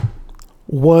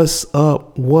What's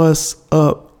up? What's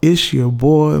up? It's your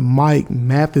boy Mike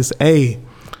Mathis A,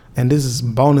 and this is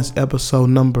bonus episode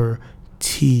number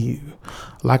 2.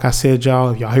 Like I said, y'all,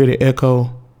 if y'all hear the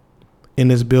echo in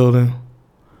this building,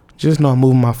 just know I'm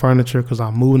moving my furniture because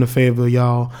I'm moving to Fayetteville,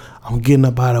 y'all. I'm getting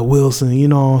up out of Wilson, you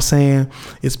know what I'm saying?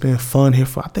 It's been fun here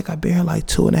I think I've been here like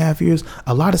 2.5 years.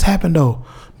 A lot has happened though.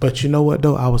 But you know what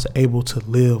though? I was able to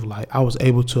live, I was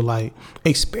able to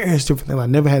experience different things. I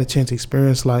never had a chance to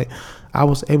experience, I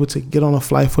was able to get on a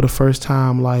flight for the first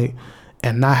time,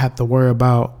 and not have to worry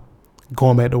about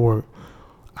going back to work.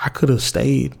 I could have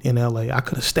stayed in LA. I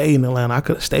could have stayed in Atlanta. I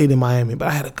could have stayed in Miami, but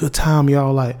I had a good time,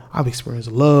 y'all. I've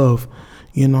experienced love.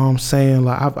 You know what I'm saying?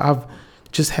 I've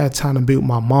just had time to be with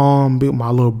my mom, be with my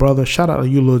little brother. Shout out to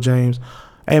you, little James.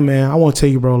 Hey, man, I want to tell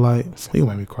you, bro, you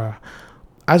made me cry.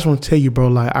 I just want to tell you,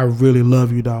 bro, I really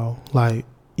love you, dog.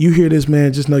 You hear this,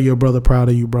 man, just know your brother proud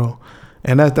of you, bro.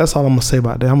 And that's all I'm going to say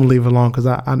about that. I'm going to leave it alone because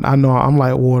I know I'm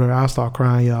like water. I'll start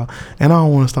crying, y'all. And I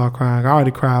don't want to start crying. I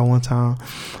already cried one time.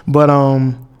 But,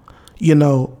 I've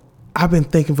been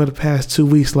thinking for the past 2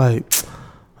 weeks, man,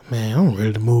 I'm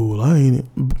ready to move. I ain't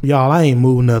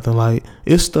moving nothing.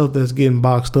 It's stuff that's getting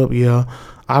boxed up, yeah.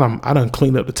 I done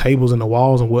cleaned up the tables and the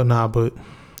walls and whatnot, but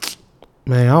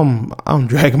man, I'm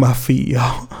dragging my feet,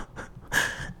 y'all.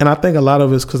 And I think a lot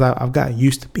of it's because I've gotten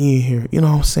used to being here. You know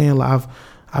what I'm saying?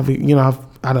 I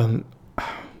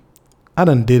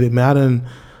done did it, man. I done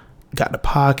got the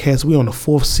podcast. We on the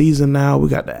 4th season now. We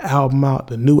got the album out.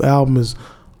 The new album is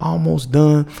almost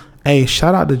done. Hey,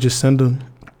 shout out to Jacinda.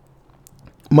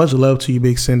 Much love to you,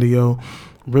 Big Cindy, yo.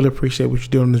 Really appreciate what you're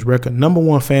doing on this record. Number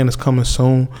 1 fan is coming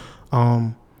soon.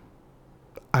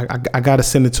 I gotta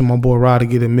send it to my boy Rod to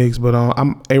get it mixed. But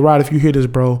hey Rod, if you hear this,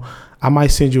 bro, I might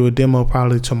send you a demo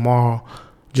probably tomorrow,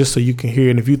 just so you can hear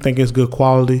it. And if you think it's good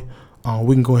quality,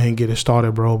 we can go ahead and get it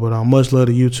started, bro. But much love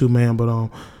to you too, man. But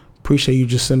appreciate you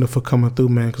Jacinda for coming through,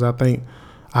 man. Because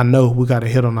I know we got a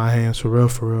hit on our hands for real.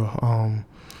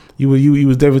 You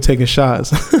was definitely taking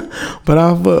shots, but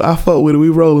I fuck with it. We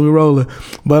rolling.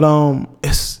 But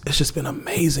it's just been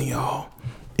amazing, y'all.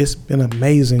 It's been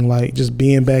amazing, just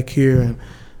being back here, and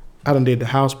I done did the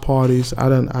house parties. I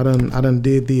done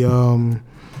did the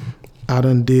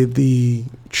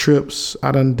trips.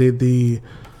 I done did the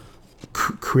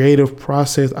creative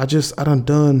process. I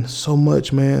done so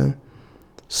much, man.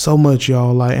 So much,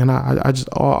 y'all. And I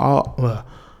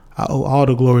owe all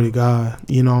the glory to God.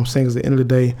 You know what I'm saying? Because at the end of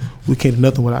the day, we can't do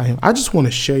nothing without him. I just want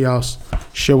to share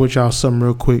with y'all something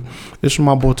real quick. This from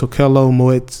my boy Tokelo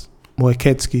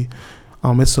Moeketsky.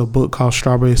 It's a book called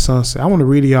Strawberry Sunset. I want to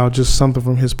read y'all just something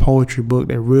from his poetry book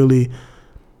that really,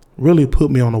 really put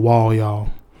me on the wall,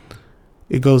 y'all.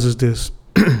 It goes as this.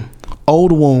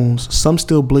 Old wounds, some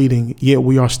still bleeding, yet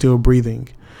we are still breathing.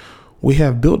 We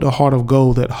have built a heart of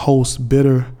gold that hosts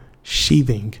bitter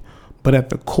sheathing, but at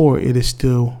the core it is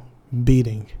still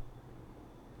beating.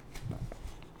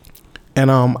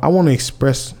 And I want to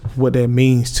express what that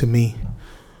means to me.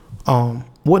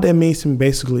 What that means to me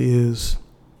basically is,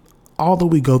 although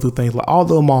we go through things,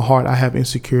 although in my heart I have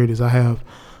insecurities, I have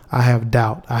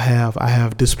doubt, I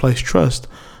have displaced trust,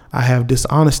 I have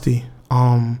dishonesty.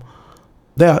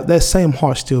 That same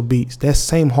heart still beats. That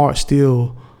same heart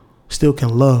still can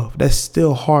love. That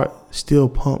still heart still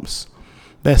pumps.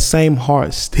 That same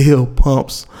heart still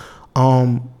pumps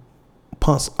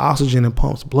oxygen and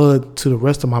pumps blood to the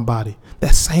rest of my body.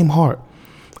 That same heart.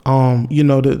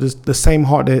 The same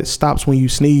heart that stops when you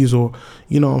sneeze, or,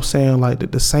 you know what I'm saying?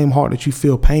 The same heart that you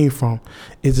feel pain from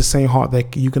is the same heart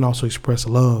that you can also express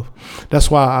love. That's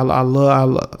why I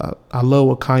love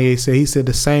what Kanye said. He said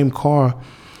the same car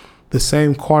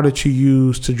that you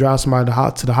use to drive somebody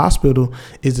to the hospital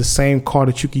is the same car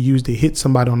that you can use to hit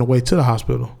somebody on the way to the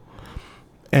hospital.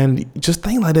 And just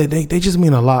things like that, they just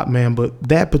mean a lot, man. But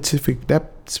that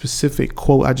specific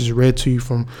quote I just read to you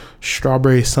from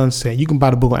Strawberry Sunset, you can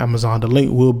buy the book on Amazon. The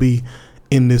link will be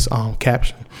in this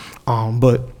caption.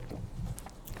 But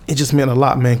it just meant a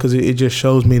lot, man, because it just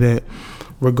shows me that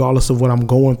regardless of what I'm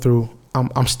going through,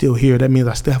 I'm still here. That means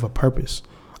I still have a purpose.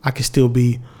 I can still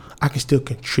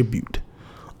contribute.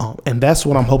 And that's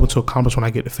what I'm hoping to accomplish when I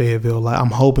get to Fayetteville.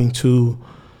 I'm hoping to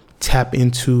tap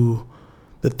into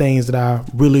the things that I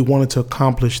really wanted to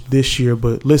accomplish this year.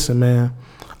 But listen, man,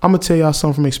 I'm gonna tell y'all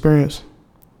something from experience.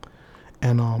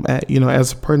 And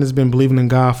as a person that's been believing in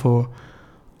God for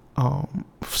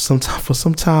some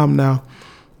time now,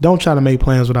 don't try to make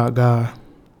plans without God.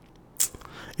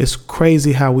 It's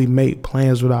crazy how we make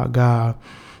plans without God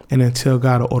and then tell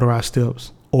God to order our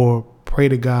steps or pray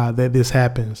to God that this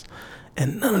happens.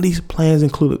 And none of these plans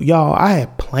included. Y'all, I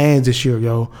had plans this year,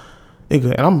 yo.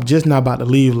 nigga, and I'm just not about to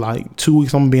leave. Like 2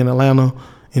 weeks, I'm gonna be in Atlanta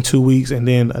in 2 weeks, and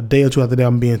then a day or two after that,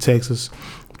 I'm gonna be in Texas.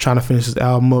 I'm trying to finish this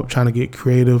album up, trying to get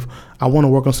creative. I want to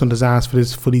work on some designs for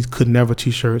these Could Never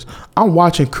t-shirts. I'm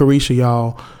watching Carisha,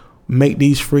 y'all, make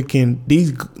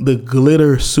the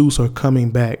glitter suits are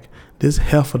coming back. This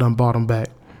heifer done bought them back.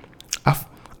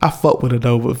 I fuck with it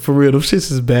though, but for real, them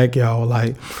shits is back, y'all.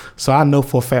 Like, so I know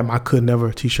for a fact my Could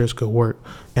Never t-shirts could work.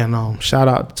 And shout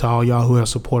out to all y'all who have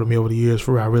supported me over the years.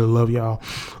 For real, I really love y'all.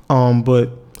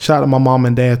 But shout out to my mom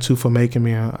and dad too for making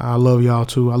me. I love y'all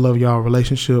too. I love y'all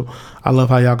relationship. I love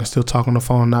how y'all can still talk on the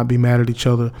phone, not be mad at each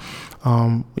other.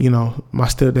 My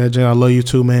stepdad Jen, I love you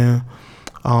too, man.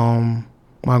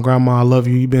 My grandma, I love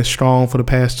you. You've been strong for the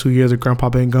past 2 years that grandpa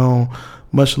been gone.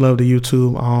 Much love to you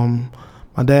too.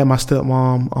 My dad, my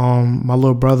stepmom, my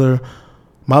little brother,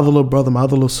 my other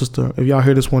little sister. If y'all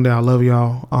hear this one day, I love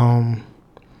y'all. I'm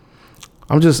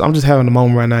just having a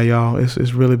moment right now, y'all.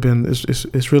 It's really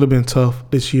been tough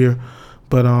this year,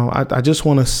 but I just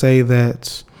want to say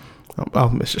that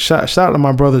shout out to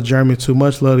my brother Jeremy too.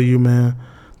 Much love to you, man.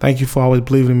 Thank you for always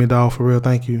believing in me, dog. For real,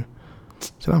 thank you.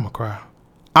 Shit, I'm gonna cry.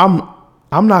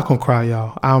 I'm not gonna cry,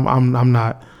 y'all. I'm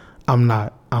not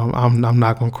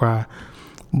gonna cry.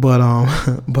 But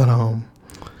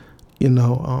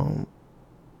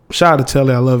shout out to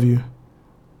Telly, I love you.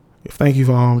 Thank you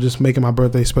for just making my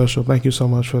birthday special. Thank you so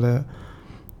much for that.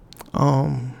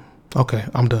 Okay,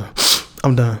 I'm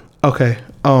done. Okay.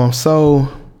 So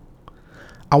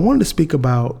I wanted to speak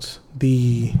about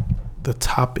the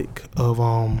topic of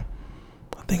I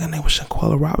think her name was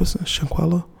Shanquella Robinson.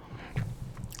 Shanquella.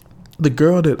 The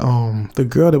girl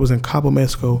that was in Cabo,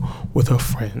 Mexico with her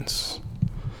friends.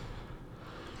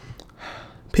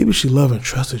 People she loved and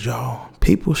trusted, y'all.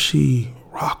 People she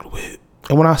rocked with.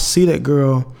 And when I see that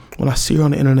girl, when I see her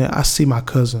on the internet, I see my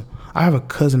cousin. I have a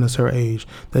cousin that's her age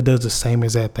that does the same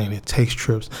exact thing, that takes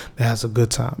trips, that has a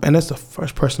good time. And that's the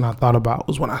first person I thought about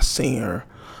was when I seen her.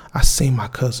 I seen my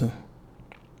cousin.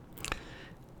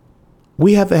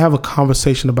 We have to have a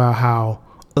conversation about how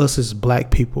us as black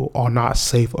people are not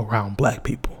safe around black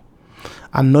people.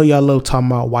 I know y'all love talking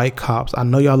about white cops. I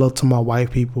know y'all love talking about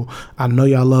white people. I know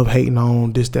y'all love hating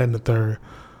on this, that, and the third.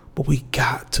 But we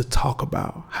got to talk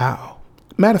about how.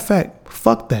 Matter of fact,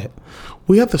 fuck that.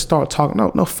 We have to start talking.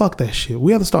 No, fuck that shit.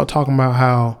 We have to start talking about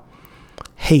how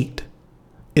hate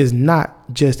is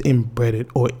not just inbred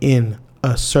or in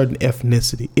a certain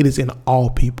ethnicity. It is in all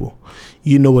people.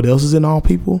 You know what else is in all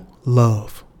people?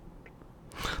 Love.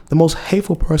 The most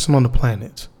hateful person on the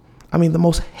planet. The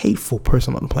most hateful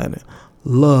person on the planet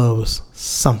loves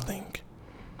something.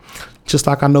 Just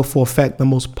like I know for a fact the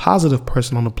most positive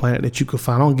person on the planet that you could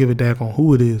find, I don't give a damn on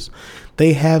who it is,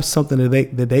 they have something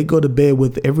that they go to bed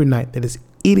with every night that is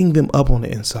eating them up on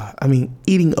the inside.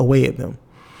 Eating away at them.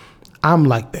 I'm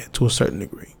like that to a certain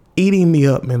degree. Eating me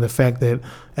up, man. The fact that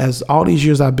as all these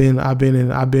years I've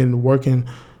been working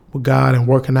with God and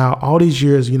working out, all these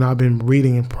years, I've been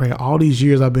reading and praying, all these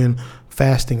years I've been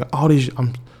fasting,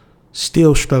 I'm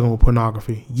still struggling with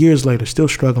pornography. Years later, still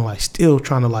struggling, still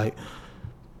trying to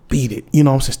beat it.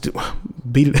 I'm saying? Still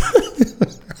beat it.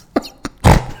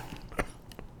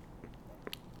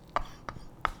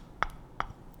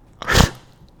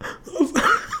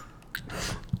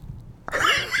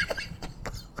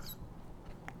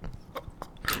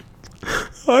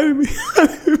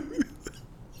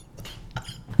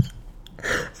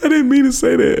 I didn't mean to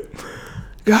say that.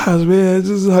 Guys, man,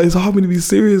 it's hard for me to be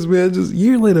serious, man. Just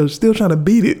years later, still trying to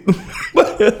beat it.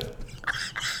 But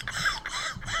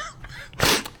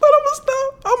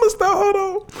I'm gonna stop. Hold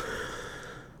on.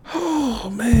 Oh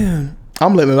man,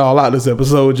 I'm letting it all out this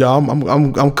episode, y'all.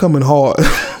 I'm coming hard.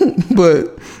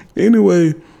 But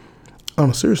anyway, on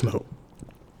a serious note,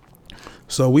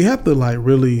 so we have to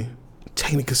really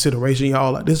take into consideration,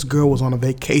 y'all. This girl was on a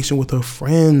vacation with her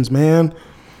friends, man.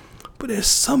 But there's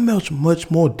something much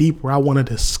more deeper I want to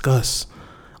discuss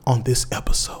on this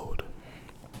episode.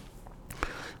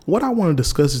 What I want to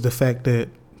discuss is the fact that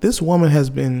this woman has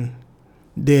been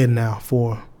dead now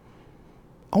for,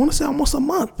 I want to say, almost a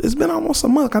month. It's been almost a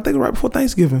month. I think right before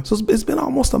Thanksgiving. So it's been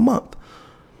almost a month.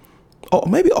 Oh,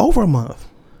 maybe over a month.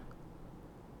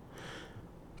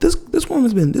 This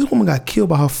woman got killed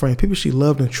by her friends, people she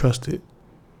loved and trusted.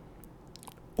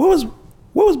 Where was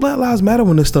Black Lives Matter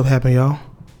when this stuff happened, y'all?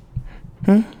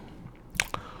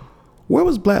 Where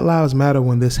was Black Lives Matter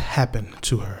when this happened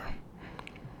to her?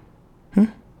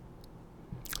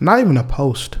 Not even a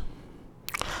post.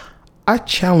 I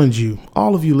challenge you,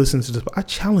 all of you listening to this. I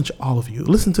challenge all of you,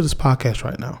 listen to this podcast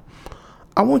right now.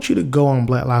 I want you to go on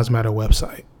Black Lives Matter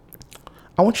website.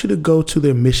 I want you to go to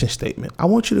their mission statement. I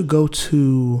want you to go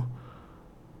to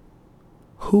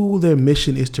who their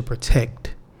mission is to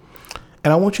protect.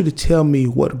 And I want you to tell me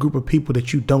what group of people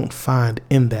that you don't find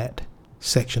in that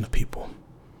section of people.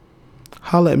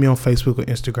 Holler at me on Facebook or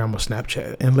Instagram or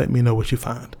Snapchat and let me know what you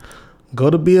find. Go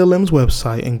to BLM's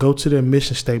website and go to their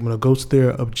mission statement or go to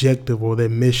their objective or their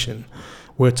mission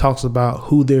where it talks about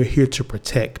who they're here to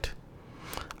protect.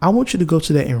 I want you to go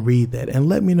to that and read that and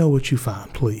let me know what you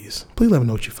find, please. Please let me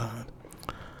know what you find.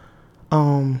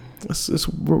 It's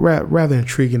rather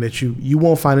intriguing that you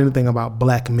won't find anything about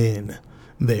black men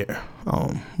there.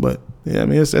 But yeah, I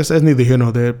mean, it's neither here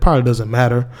nor there. It probably doesn't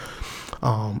matter.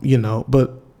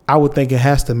 But I would think it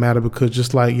has to matter because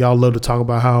just like y'all love to talk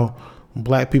about how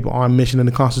black people aren't mentioned in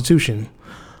the Constitution,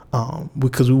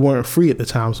 because we weren't free at the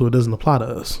time, so it doesn't apply to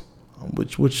us.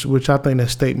 Which I think that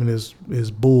statement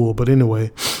is bull. But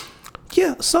anyway,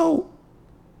 yeah. So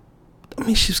I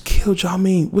mean, she was killed, y'all. I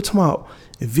mean, we're talking about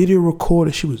a video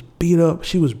recorded. She was beat up.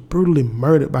 She was brutally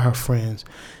murdered by her friends.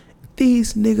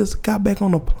 These niggas got back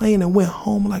on the plane and went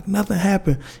home like nothing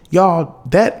happened. Y'all,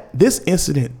 this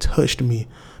incident touched me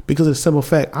because of the simple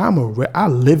fact I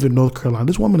live in North Carolina.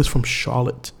 This woman is from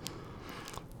Charlotte.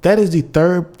 That is the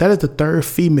third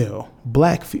female,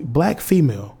 black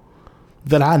female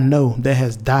that I know that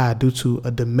has died due to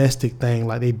a domestic thing,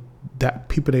 like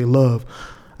people they love.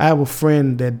 I have a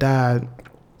friend that died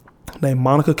named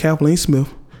Monica Kathleen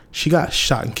Smith. She got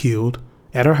shot and killed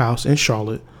at her house in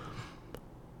Charlotte.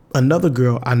 Another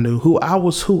girl I knew who I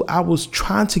was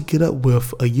trying to get up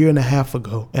with a year and a half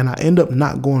ago, and I ended up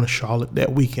not going to Charlotte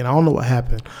that weekend. I don't know what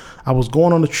happened. I was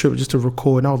going on the trip just to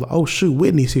record, and I was like, oh shoot,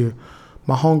 Whitney's here.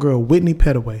 My homegirl Whitney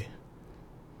Pettaway,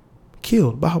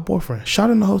 killed by her boyfriend, shot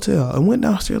in the hotel, and went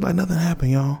downstairs like nothing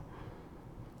happened, y'all.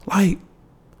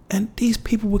 And these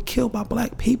people were killed by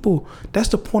black people. That's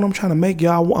the point I'm trying to make,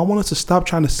 y'all. I want us to stop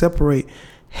trying to separate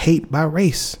hate by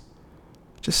race.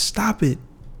 Just stop it.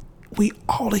 We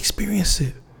all experience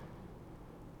it.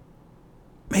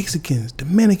 Mexicans,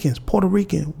 Dominicans, Puerto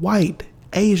Rican, white,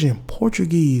 Asian,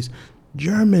 Portuguese,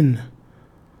 German,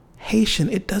 Haitian.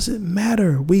 It doesn't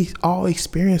matter. We all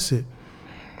experience it.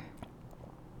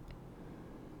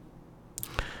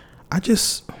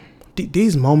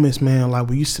 These moments, man, like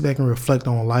when you sit back and reflect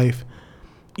on life,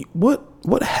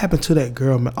 what happened to that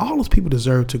girl, man? All those people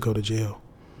deserve to go to jail.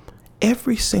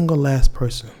 Every single last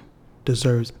person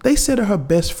deserves. They said that her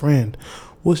best friend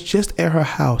was just at her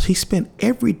house. He spent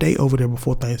every day over there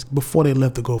before they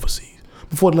left to go overseas,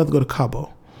 before they left to go to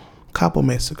Cabo,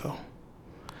 Mexico.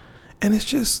 And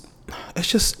it's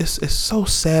so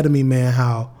sad to me, man,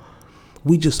 how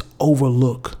we just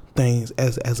overlook things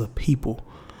as a people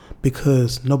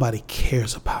because nobody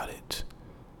cares about it.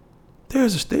 There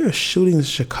are shootings in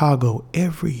Chicago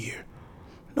every year.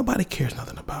 Nobody cares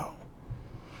nothing about.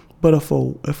 But if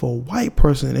a white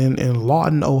person in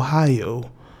Lawton,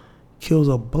 Ohio kills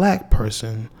a black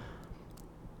person,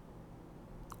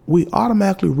 we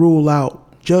automatically rule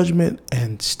out judgment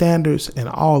and standards and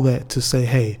all that to say,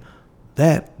 hey,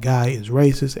 that guy is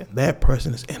racist and that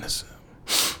person is innocent.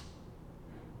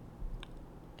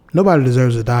 Nobody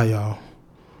deserves to die, y'all.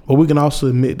 But we can also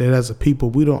admit that as a people,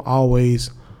 we don't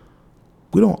always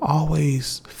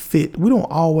fit. Not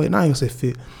even gonna say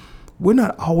fit. We're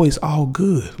not always all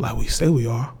good like we say we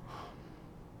are.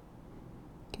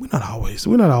 We're not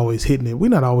always hitting it. We're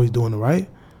not always doing it right.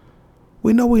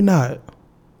 We know we're not.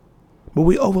 But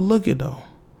we overlook it though.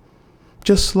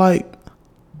 Just like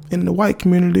in the white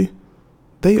community,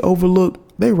 they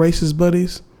overlook their racist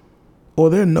buddies or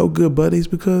their no good buddies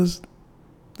because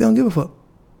they don't give a fuck.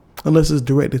 Unless it's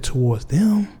directed towards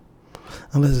them,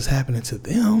 unless it's happening to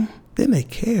them, then they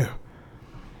care.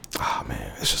 Oh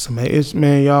man, it's just amazing.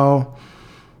 Man, y'all,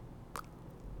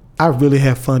 I really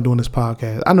have fun doing this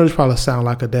podcast. I know this probably sound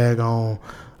like a daggone,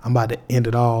 I'm about to end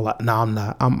it all. No, I'm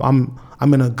not. I'm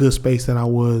in a good space than I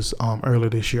was earlier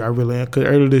this year. I really am. Cause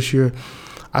earlier this year,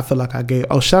 I feel like I gave.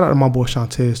 Oh, shout out to my boy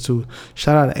Shantez too.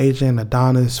 Shout out to AJ and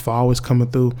Adonis for always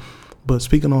coming through. But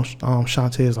speaking on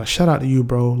Shantez, like shout out to you,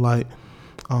 bro. Like.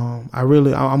 I'm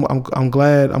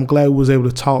glad we was able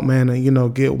to talk, man,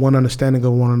 and get one understanding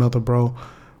of one another, bro.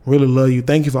 Really love you.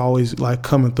 Thank you for always like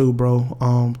coming through,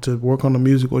 bro. To work on the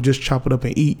music or just chop it up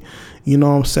and eat. You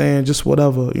know what I'm saying? Just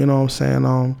whatever. You know what I'm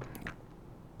saying?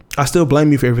 I still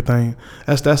blame you for everything.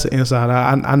 That's the inside.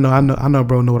 I know,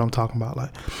 bro. Know what I'm talking about.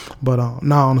 Like, but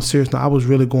no, on a serious note, I was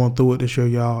really going through it this year,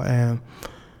 y'all, and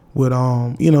with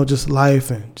just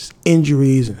life and just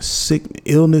injuries and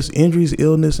injuries,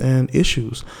 illness and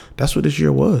issues. That's what this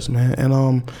year was, man.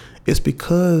 And it's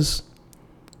because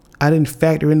I didn't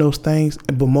factor in those things,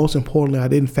 but most importantly, I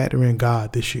didn't factor in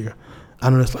God this year. I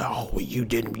know it's like, oh, well, you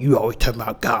didn't. You always talk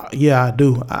about God. Yeah, I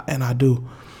do, I do.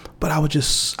 But I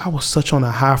was such on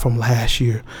a high from last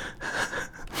year.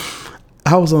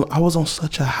 I was on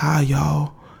such a high,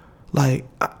 y'all. Like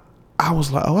I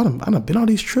was like, oh, I done been on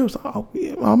these trips. Oh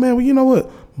man, well, you know what?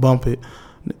 Bump it.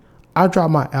 I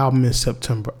dropped my album in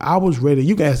September. I was ready.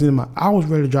 You guys need I was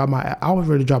ready to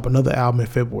drop another album in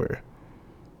February.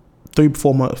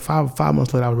 3-4 months, 5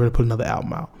 months later, I was ready to put another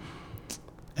album out.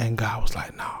 And God was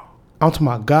like, no. I'm talking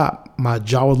about God. My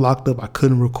jaw was locked up. I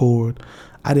couldn't record.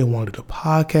 I didn't want to do the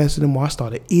podcast anymore. I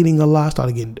started eating a lot. I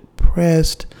started getting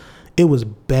depressed. It was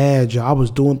bad, y'all. I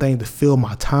was doing things to fill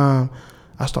my time.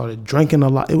 I started drinking a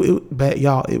lot. It bad,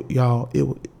 y'all.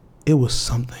 It was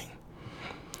something.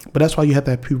 But that's why you have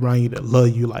to have people around you that love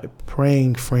you, like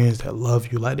praying friends that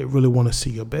love you, like they really want to see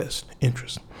your best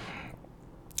interest,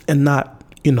 and not,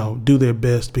 do their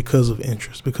best because of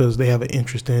interest, because they have an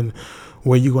interest in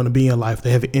where you're going to be in life.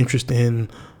 They have an interest in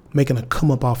making a come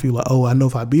up off you, like, oh, I know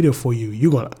if I be there for you,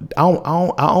 you're gonna.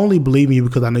 I only believe in you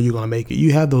because I know you're gonna make it.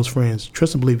 You have those friends,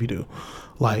 trust and believe you do.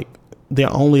 Like,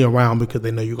 they're only around because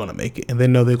they know you're gonna make it, and they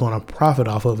know they're gonna profit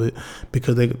off of it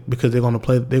because they're gonna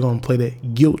play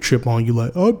that guilt trip on you,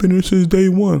 like, oh, I've been here since day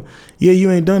one. Yeah,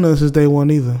 you ain't done nothing since day one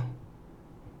either.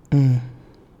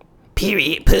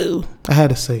 Period. Poo. I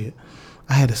had to say it.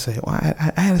 Well, I had to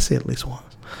say it at least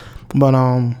once. But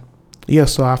yeah.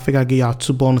 So I figured I'd give y'all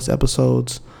 2 bonus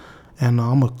episodes, and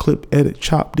I'm gonna clip, edit,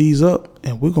 chop these up,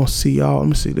 and we're gonna see y'all. Let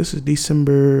me see. This is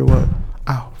December what?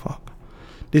 Oh fuck.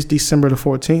 This December the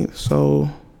 14th, so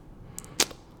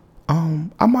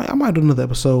I might do another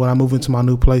episode when I move into my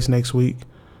new place next week.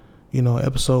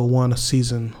 Episode 1 of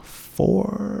season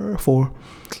 4.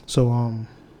 So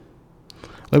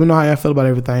let me know how y'all feel about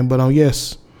everything. But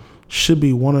yes, should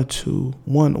be one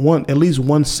at least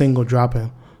one single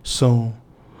dropping soon.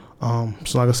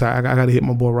 So like I said, I gotta hit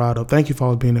my boy Rod up. Thank you for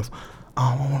always being there.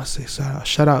 I want to say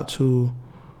shout out to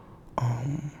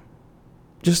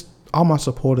just all my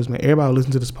supporters, man. Everybody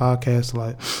listen to this podcast,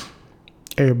 like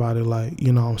everybody, like,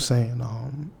 what I'm saying.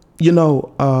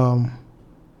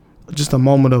 Just a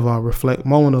moment of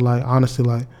moment of like honesty,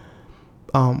 like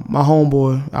my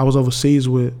homeboy I was overseas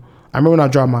with. I remember when I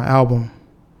dropped my album,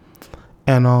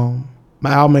 and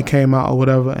my album came out or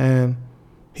whatever, and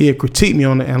he had critiqued me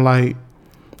on it, and like,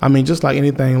 I mean, just like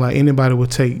anything, like anybody would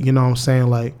take,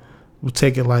 like would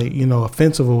take it like,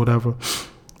 offensive or whatever.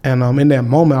 And in that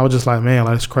moment, I was just like, man,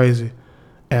 like, it's crazy.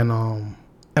 And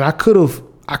I could have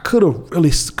really,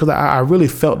 because I really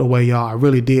felt the way, y'all. I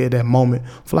really did at that moment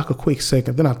for like a quick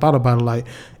second. Then I thought about it, like,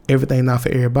 everything not for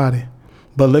everybody.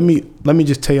 But let me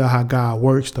just tell y'all how God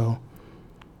works, though.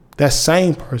 That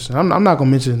same person, I'm not gonna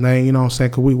mention his name,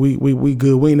 because we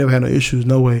good. We ain't never had no issues,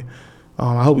 no way.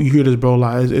 I hope you hear this, bro.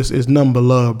 Like, it's nothing but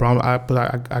love, bro.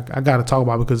 But I gotta talk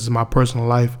about it because it's my personal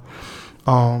life.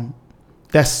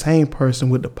 That same person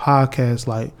with the podcast,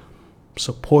 like,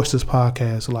 supports this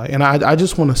podcast, like, and I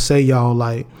just want to say, y'all,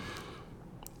 like,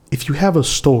 if you have a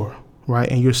store, right,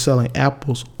 and you're selling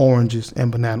apples, oranges,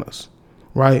 and bananas,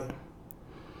 right,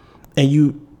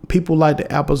 and people like the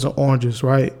apples and oranges,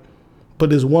 right, but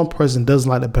there's one person doesn't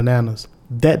like the bananas,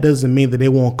 that doesn't mean that they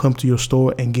won't come to your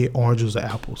store and get oranges or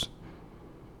apples.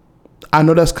 I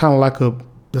know that's kind of like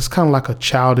a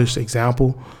childish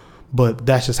example, but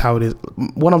that's just how it is.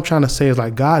 What I'm trying to say is,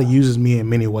 like, God uses me in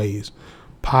many ways.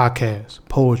 Podcasts,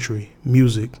 poetry,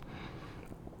 music,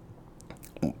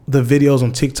 the videos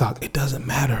on TikTok. It doesn't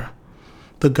matter.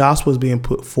 The gospel is being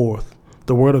put forth.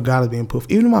 The word of God is being put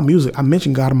forth. Even in my music, I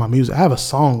mentioned God in my music. I have a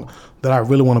song that I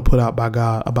really want to put out about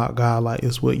God. Like,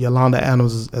 it's with Yolanda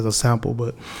Adams as a sample.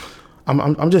 But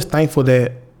I'm just thankful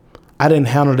that I didn't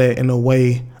handle that in a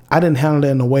way.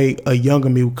 A younger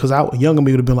me, because a younger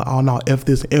me would have been like, oh no, F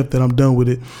this, F that, I'm done with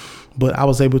it. But I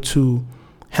was able to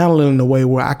handle it in a way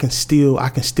where I can still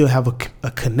have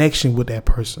a connection with that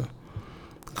person.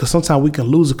 Because sometimes we can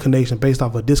lose a connection based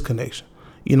off a disconnection.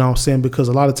 You know what I'm saying? Because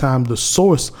a lot of times the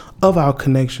source of our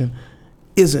connection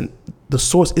isn't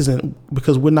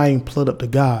because we're not even plugged up to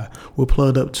God. We're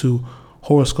plugged up to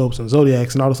horoscopes and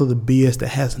zodiacs and all this other BS that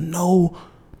has no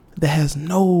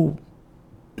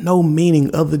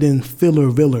meaning other than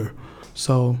filler.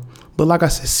 So, but like I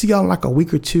said, see y'all in like a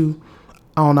week or two.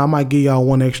 I don't know, I might give y'all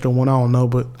one extra one, I don't know,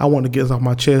 but I want to get this off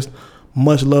my chest.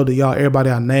 Much love to y'all, everybody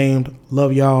I named.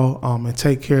 Love y'all, and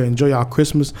take care. Enjoy y'all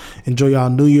Christmas. Enjoy y'all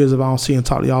New Year's if I don't see and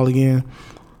talk to y'all again.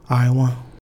 All right, one.